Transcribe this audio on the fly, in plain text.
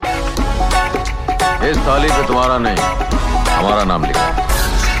इस थाली पे तुम्हारा नहीं, हमारा नाम लिखा है।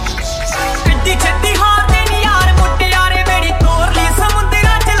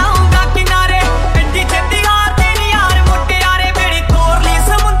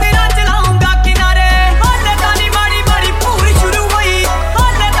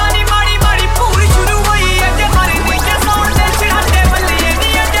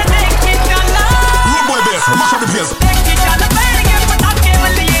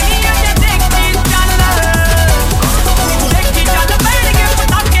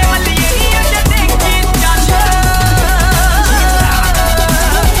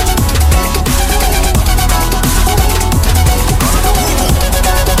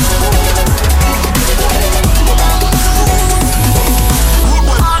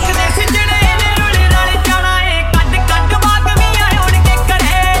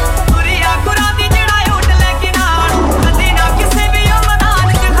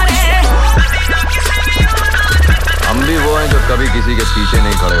 कभी किसी के पीछे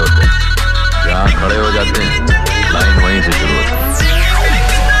नहीं खड़े होते, जहाँ खड़े हो जाते हैं लाइन वहीं से शुरू होती है।